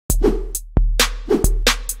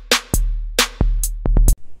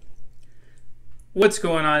What's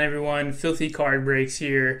going on, everyone? Filthy Card Breaks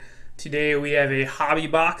here. Today we have a hobby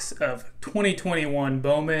box of 2021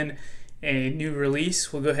 Bowman, a new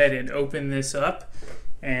release. We'll go ahead and open this up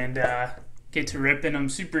and get to ripping. I'm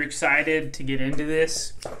super excited to get into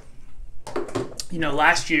this. You know,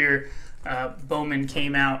 last year Bowman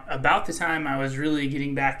came out about the time I was really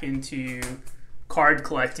getting back into card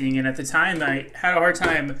collecting, and at the time I had a hard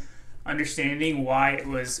time understanding why it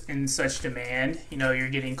was in such demand. You know, you're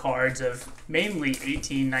getting cards of mainly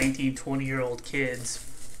 18, 19, 20-year-old kids.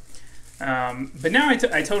 But now I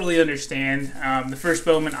totally understand. The first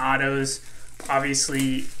Bowman autos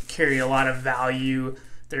obviously carry a lot of value.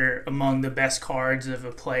 They're among the best cards of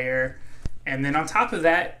a player. And then on top of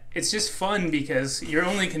that, it's just fun because you're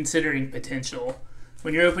only considering potential.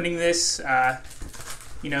 When you're opening this,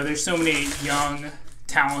 you know, there's so many young,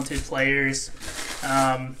 talented players.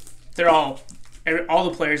 They're all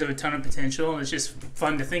the players have a ton of potential, and it's just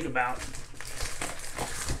fun to think about.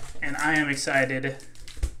 And I am excited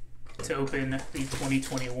to open the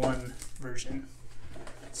 2021 version.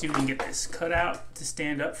 Let's see if we can get this cut out to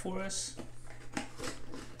stand up for us.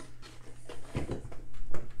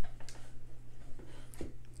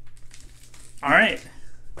 All right,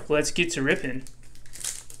 let's get to ripping.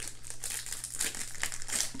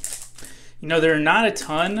 You know, there are not a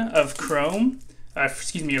ton of chrome. Of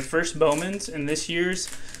first Bowmans in this year's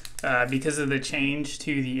because of the change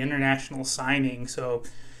to the international signing. So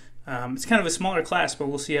it's kind of a smaller class, but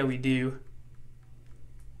we'll see how we do.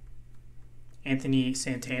 Anthony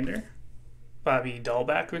Santander, Bobby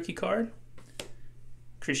Dahlback rookie card,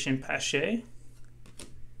 Christian Pache,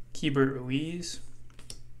 Keibert Ruiz,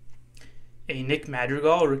 a Nick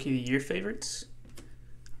Madrigal rookie of the year favorites.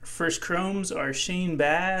 Our first chromes are Shane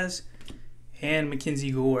Baz and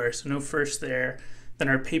Mackenzie Gore, so no first there. Then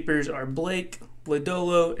our papers are Blake,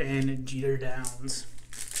 Lodolo, and Jeter Downs.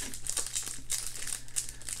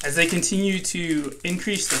 As they continue to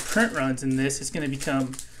increase the print runs in this, it's going to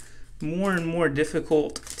become more and more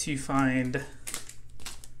difficult to find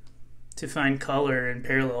color and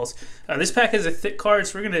parallels. This pack has a thick card,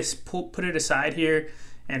 so we're going to put it aside here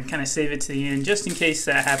and kind of save it to the end, just in case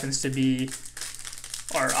that happens to be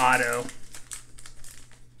our auto.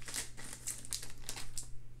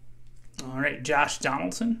 All right, Josh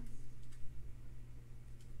Donaldson,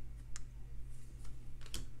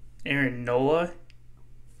 Aaron Nola,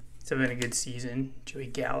 he's having a good season. Joey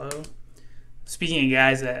Gallo. Speaking of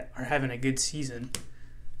guys that are having a good season,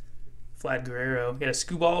 Vlad Guerrero. We got a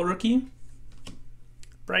Scooball rookie,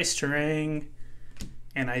 Bryce Terang,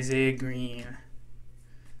 and Isaiah Green.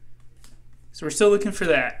 So we're still looking for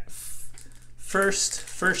that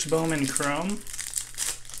first Bowman chrome.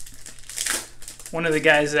 One of the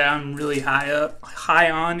guys that I'm really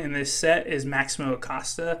high on in this set is Maximo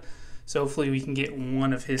Acosta, so hopefully we can get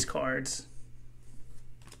one of his cards.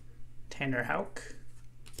 Tanner Houck,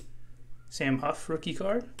 Sam Huff rookie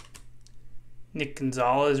card, Nick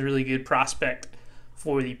Gonzalez, really good prospect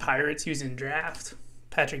for the Pirates. He was in draft.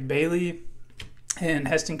 Patrick Bailey, and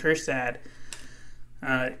Heston Kjerstad.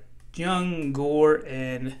 Young, Gore,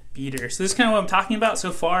 and Beater. So this is kind of what I'm talking about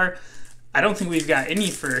so far. I don't think we've got any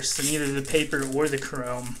firsts in either the paper or the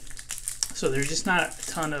chrome. So there's just not a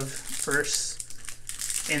ton of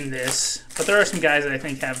firsts in this. But there are some guys that I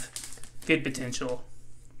think have good potential.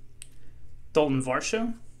 Dalton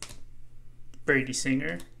Varsho, Brady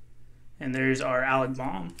Singer, and there's our Alec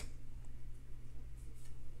Baum.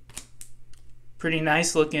 Pretty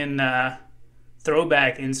nice looking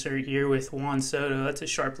throwback insert here with Juan Soto. That's a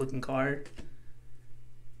sharp looking card.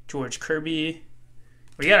 George Kirby.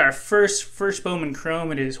 We got our first Bowman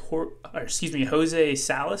chrome. It is Jose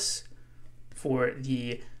Salas for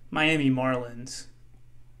the Miami Marlins.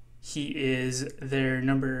 He is their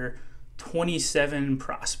number 27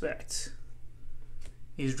 prospect.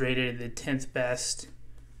 He's rated the 10th best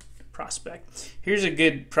prospect. Here's a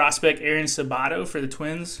good prospect, Aaron Sabato for the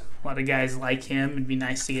Twins. A lot of guys like him. It'd be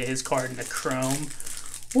nice to get his card in a chrome,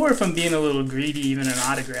 or if I'm being a little greedy, even an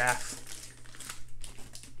autograph.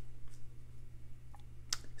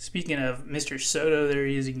 Speaking of Mr. Soto, there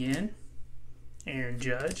he is again. Aaron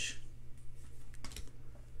Judge.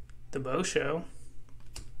 The Bo Show.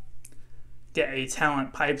 Got a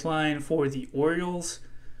talent pipeline for the Orioles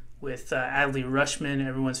with Adley Rutschman,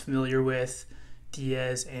 everyone's familiar with,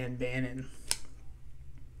 Diaz, and Bannon.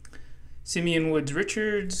 Simeon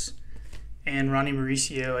Woods-Richards and Ronnie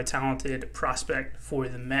Mauricio, a talented prospect for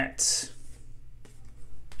the Mets.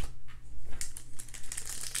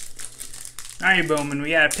 All right, Bowman,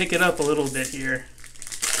 we got to pick it up a little bit here.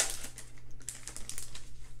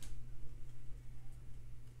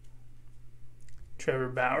 Trevor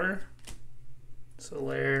Bauer,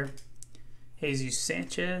 Soler, Jesus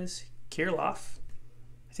Sanchez, Kirilloff.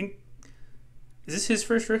 I think, is this his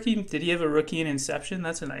first rookie? Did he have a rookie in Inception?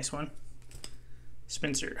 That's a nice one.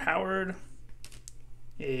 Spencer Howard.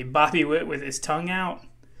 A Bobby Witt with his tongue out.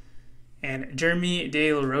 And Jeremy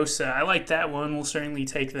De La Rosa. I like that one. We'll certainly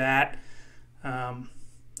take that.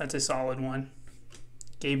 That's a solid one.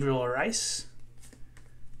 Gabriel Rice.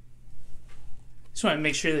 Just want to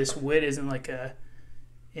make sure this Witt isn't like a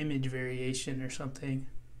image variation or something.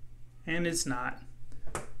 And it's not.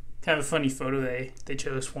 Kind of a funny photo they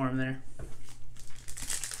chose for him there.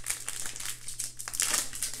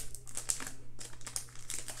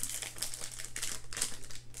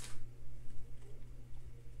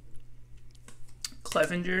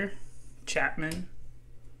 Clevenger, Chapman.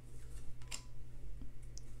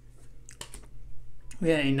 We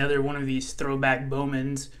got another one of these throwback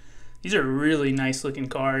Bowmans. These are really nice looking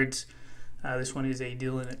cards. This one is a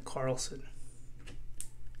Dylan Carlson.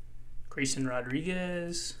 Grayson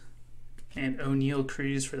Rodriguez and O'Neal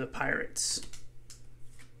Cruz for the Pirates.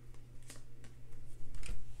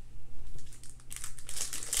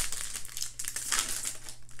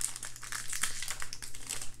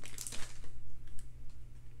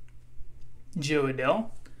 Joe Adell.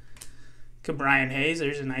 Brian Hayes,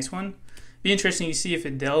 there's a nice one. Be interesting to see if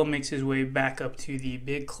Adell makes his way back up to the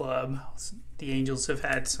big club. The Angels have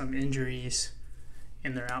had some injuries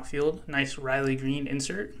in their outfield. Nice Riley Green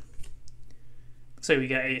insert. Looks like we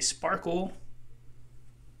got a Sparkle.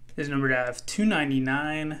 His numbered out of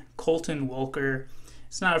 299. Colton Welker.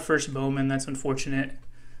 It's not a first Bowman, that's unfortunate.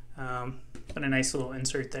 But a nice little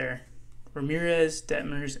insert there. Ramirez,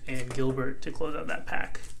 Detmers, and Gilbert to close out that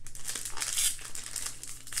pack.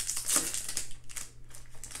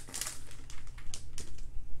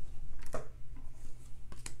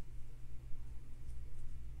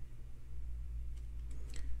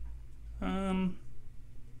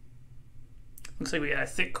 Looks like we got a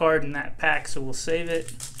thick card in that pack, so we'll save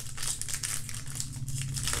it.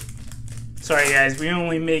 Sorry guys, we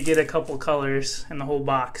only may get a couple colors in the whole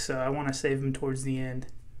box, so I want to save them towards the end.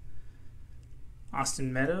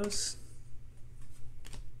 Austin Meadows.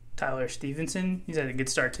 Tyler Stevenson, he's had a good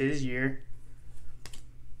start to his year.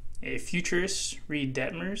 A Futurist, Reed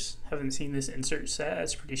Detmers. Haven't seen this insert set,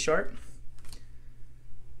 that's pretty sharp.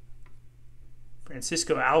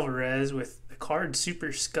 Francisco Alvarez with the card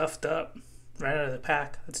super scuffed up right out of the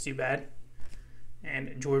pack. That's too bad.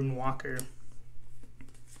 And Jordan Walker.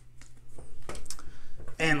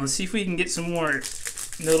 And let's see if we can get some more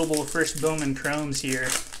notable first Bowman chromes here.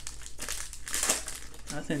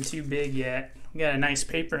 Nothing too big yet. We got a nice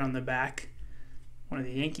paper on the back. One of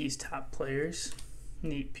the Yankees' top players.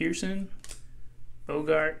 Nate Pearson.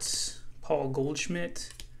 Bogarts. Paul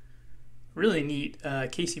Goldschmidt. Really neat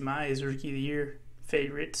Casey Mize Rookie of the Year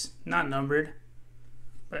favorites. Not numbered,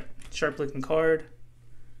 but sharp looking card.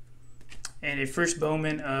 And a first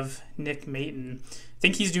Bowman of Nick Maton. I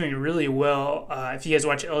think he's doing really well. If you guys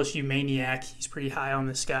watch LSU Maniac, he's pretty high on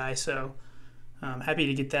this guy, so I'm happy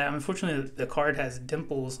to get that. Unfortunately, the card has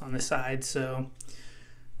dimples on the side, so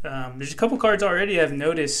there's a couple cards already I've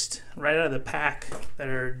noticed right out of the pack that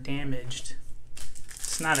are damaged.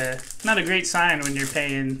 It's not a great sign when you're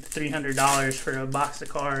paying $300 for a box of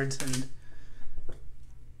cards and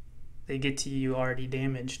they get to you already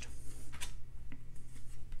damaged.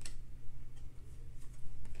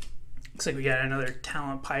 Looks like we got another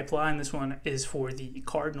talent pipeline. This one is for the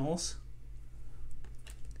Cardinals.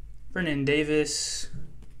 Vernon Davis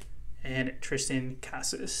and Tristan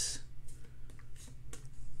Casas.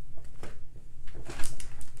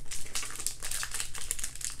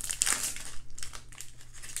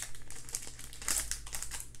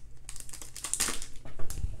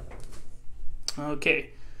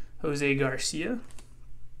 Okay, Jose Garcia,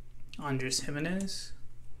 Andres Jimenez.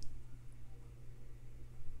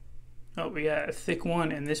 Oh, we got a thick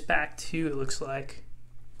one in this pack too, it looks like.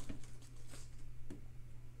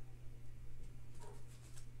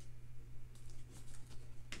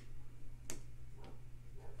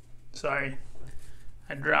 Sorry,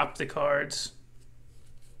 I dropped the cards.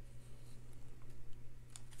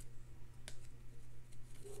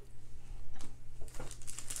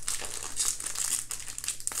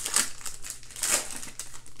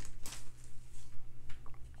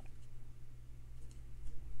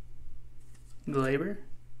 Glaber,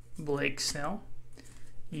 Blake Snell,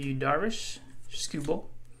 Yu Darvish, Skubal.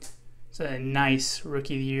 It's a nice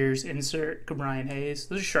Rookie of the Year's insert. Brian Hayes.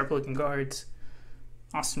 Those are sharp looking cards.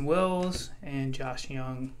 Austin Wells and Josh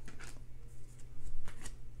Young.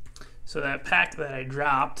 So that pack that I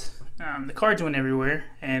dropped, the cards went everywhere,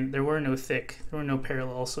 and there were no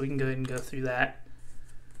parallels, so we can go ahead and go through that.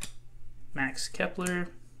 Max Kepler,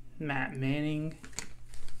 Matt Manning,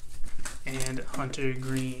 and Hunter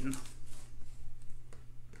Green.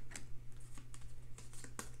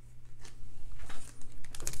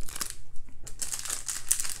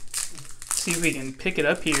 See if we can pick it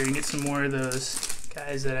up here and get some more of those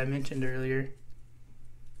guys that I mentioned earlier.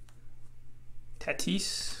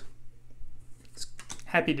 Tatis.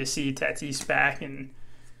 Happy to see Tatis back and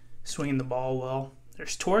swinging the ball well.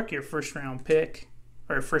 There's Torque, your first round pick,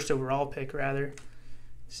 or first overall pick rather.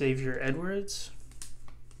 Xavier Edwards.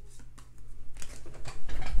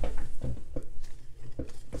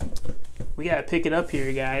 We gotta pick it up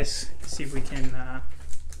here, guys. See if we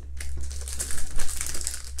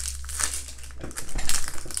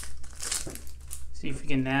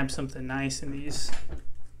can nab something nice in these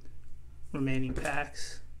remaining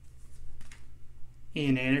packs.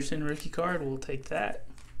 Ian Anderson rookie card, we'll take that.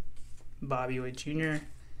 Bobby Witt Jr.,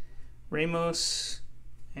 Ramos,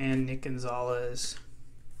 and Nick Gonzalez.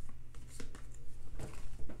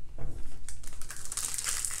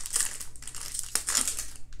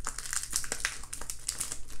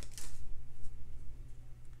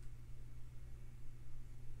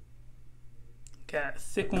 Got a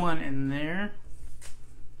thick one in there.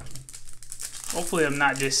 Hopefully I'm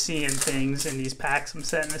not just seeing things in these packs I'm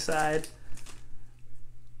setting aside.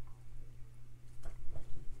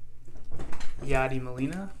 Yadi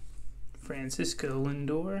Molina, Francisco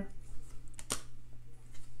Lindor,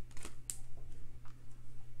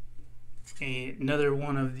 another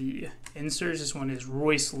one of the inserts. This one is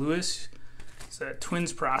Royce Lewis. It's a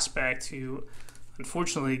Twins prospect who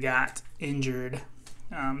unfortunately got injured,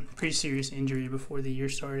 pretty serious injury before the year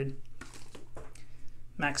started.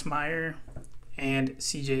 Max Meyer and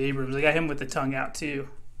CJ Abrams. I got him with the tongue out too.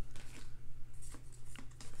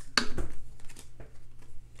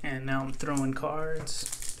 And now I'm throwing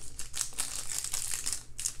cards.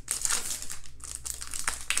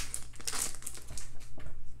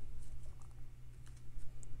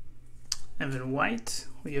 Evan White,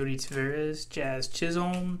 Leody Taveras, Jazz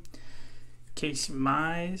Chisholm, Casey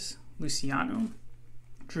Mize, Luciano,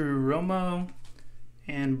 Drew Romo,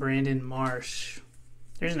 and Brandon Marsh.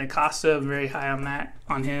 There's an Acosta, very high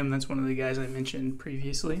on him. That's one of the guys I mentioned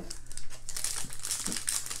previously.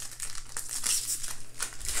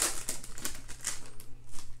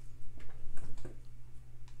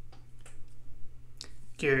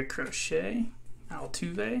 Garrett Crochet,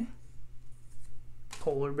 Altuve,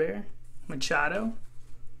 Polar Bear, Machado.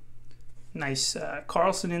 Nice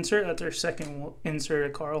Carlson insert. That's our second insert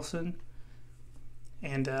of Carlson.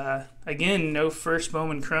 And again, no first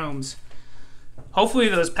Bowman Chromes. Hopefully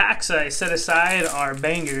those packs I set aside are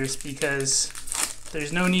bangers because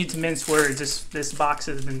there's no need to mince words. This box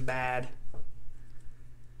has been bad.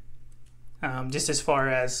 Just as far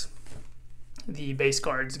as the base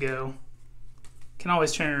cards go. Can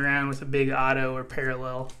always turn it around with a big auto or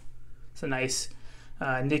parallel. It's a nice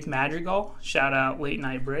Nick Madrigal. Shout out Late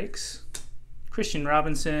Night Breaks. Christian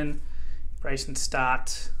Robinson, Bryson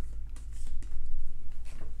Stott.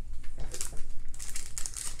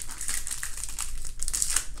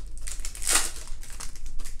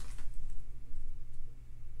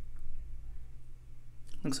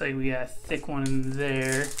 Looks like we got a thick one in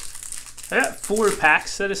there. I got 4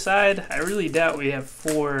 packs set aside. I really doubt we have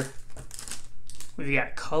 4. We've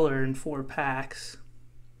got color in 4 packs.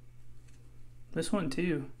 This one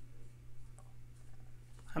too.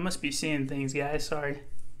 I must be seeing things, guys. Sorry.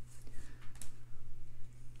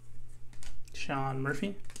 Sean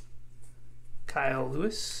Murphy. Kyle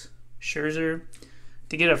Lewis. Scherzer.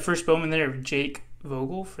 To get a first Bowman there of Jake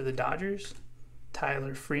Vogel for the Dodgers.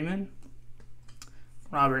 Tyler Freeman.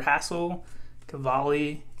 Robert Hassel.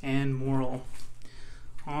 Cavalli. And Morrill.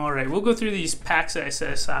 Alright, we'll go through these packs that I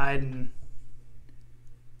set aside and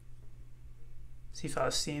see if I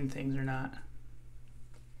was seeing things or not.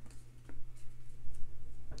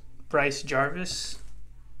 Bryce Jarvis.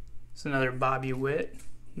 It's another Bobby Witt.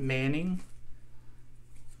 Manning.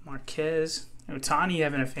 Marquez. Ohtani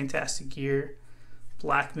having a fantastic year.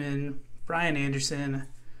 Blackman. Brian Anderson.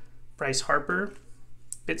 Bryce Harper.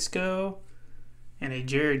 Bitsko. And a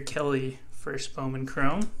Jared Kelly first Bowman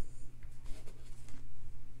Chrome.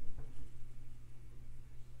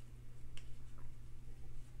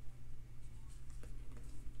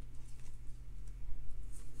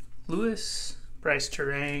 Lewis, Bryce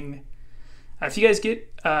Terang. If you guys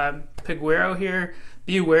get Piguero here,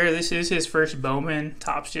 be aware this is his first Bowman.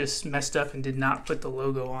 Topps just messed up and did not put the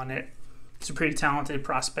logo on it. It's a pretty talented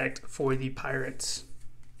prospect for the Pirates.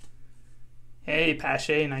 Hey,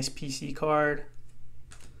 Pache, nice PC card.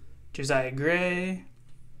 Josiah Gray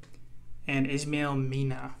and Ismail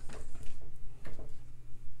Mina.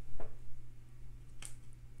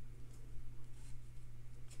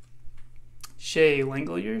 Shea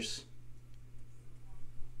Langoliers,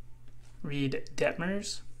 Reed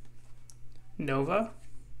Detmers, Nova,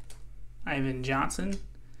 Ivan Johnson,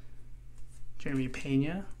 Jeremy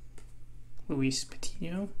Pena, Luis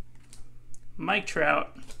Patino, Mike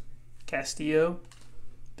Trout, Castillo,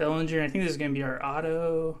 Bellinger. I think this is going to be our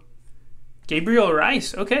auto. Gabriel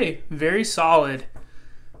Rice. Okay, very solid.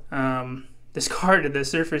 This card, the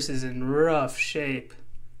surface is in rough shape.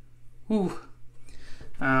 Ooh.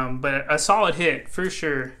 But a solid hit for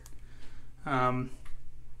sure.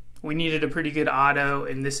 We needed a pretty good auto,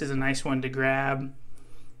 and this is a nice one to grab.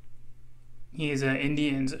 He is an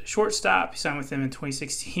Indians shortstop. He signed with them in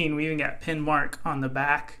 2016. We even got pin mark on the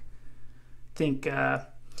back. I think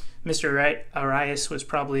Mr. Arias was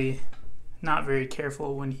probably not very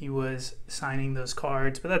careful when he was signing those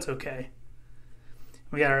cards, but that's okay.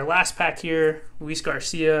 We got our last pack here. Luis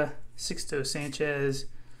Garcia, Sixto Sanchez,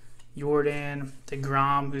 Jordan,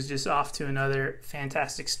 DeGrom, who's just off to another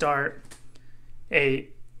fantastic start.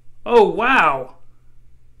 Oh, wow.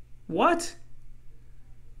 What?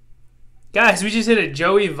 Guys, we just hit a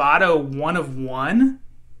Joey Votto 1/1.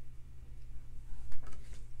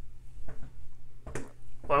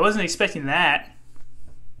 Well, I wasn't expecting that.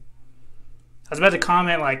 I was about to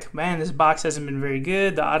comment like, man, this box hasn't been very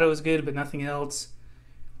good. The auto is good, but nothing else.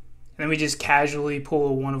 And then we just casually pull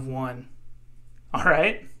a 1/1. All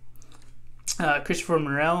right. Christopher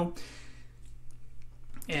Morel.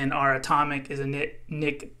 And our atomic is a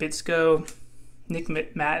Nick Bitsko, Nick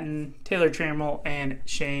Matten, Taylor Trammell, and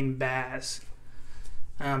Shane Baz.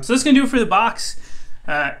 So that's going to do it for the box.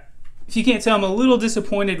 If you can't tell, I'm a little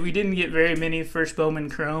disappointed we didn't get very many first Bowman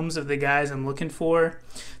Chromes of the guys I'm looking for.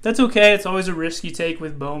 That's okay. It's always a risk you take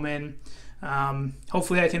with Bowman.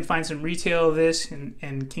 Hopefully I can find some retail of this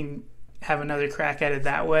and can have another crack at it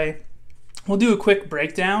that way. We'll do a quick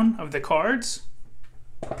breakdown of the cards.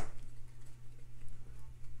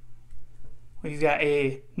 We've got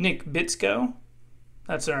a Nick Bitsko.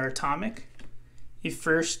 That's our atomic. A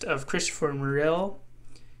first of Christopher Morel,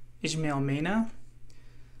 Ismael Mena.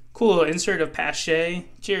 Cool little insert of Pache,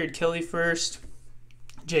 Jared Kelly first,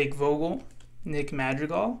 Jake Vogel, Nick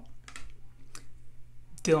Madrigal,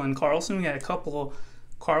 Dylan Carlson. We got a couple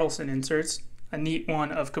Carlson inserts. A neat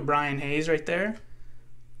one of Cabrian Hayes right there.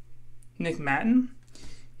 Nick Matten.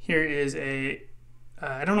 Here is a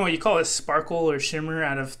I don't know what you call it, sparkle or shimmer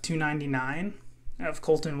out of 299 of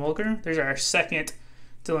Colton Wilker. There's our second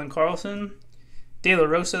Dylan Carlson. De La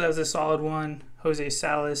Rosa, that was a solid one. Jose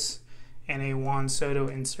Salas, and a Juan Soto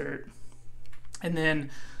insert. And then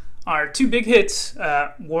our two big hits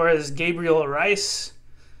was Gabriel Rice.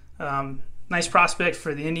 Nice prospect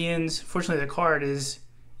for the Indians. Fortunately, the card is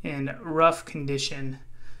in rough condition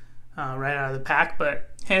right out of the pack, but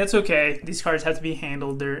hey, that's okay. These cards have to be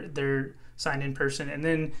handled. They're signed in person. And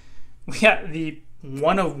then we got the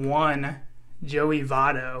 1/1 Joey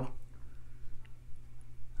Votto.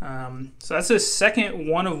 So that's the second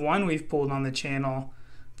 1/1 we've pulled on the channel.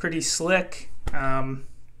 Pretty slick.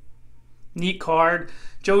 Neat card.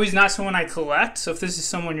 Joey's not someone I collect, so if this is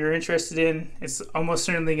someone you're interested in, it's almost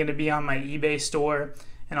certainly going to be on my eBay store,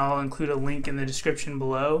 and I'll include a link in the description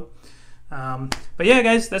below. But yeah,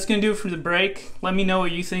 guys, that's going to do it for the break. Let me know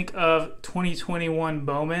what you think of 2021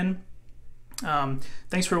 Bowman.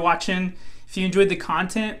 Thanks for watching. If you enjoyed the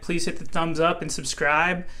content, please hit the thumbs up and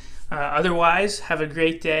subscribe. Otherwise, have a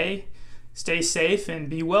great day. Stay safe and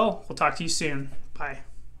be well. We'll talk to you soon. Bye.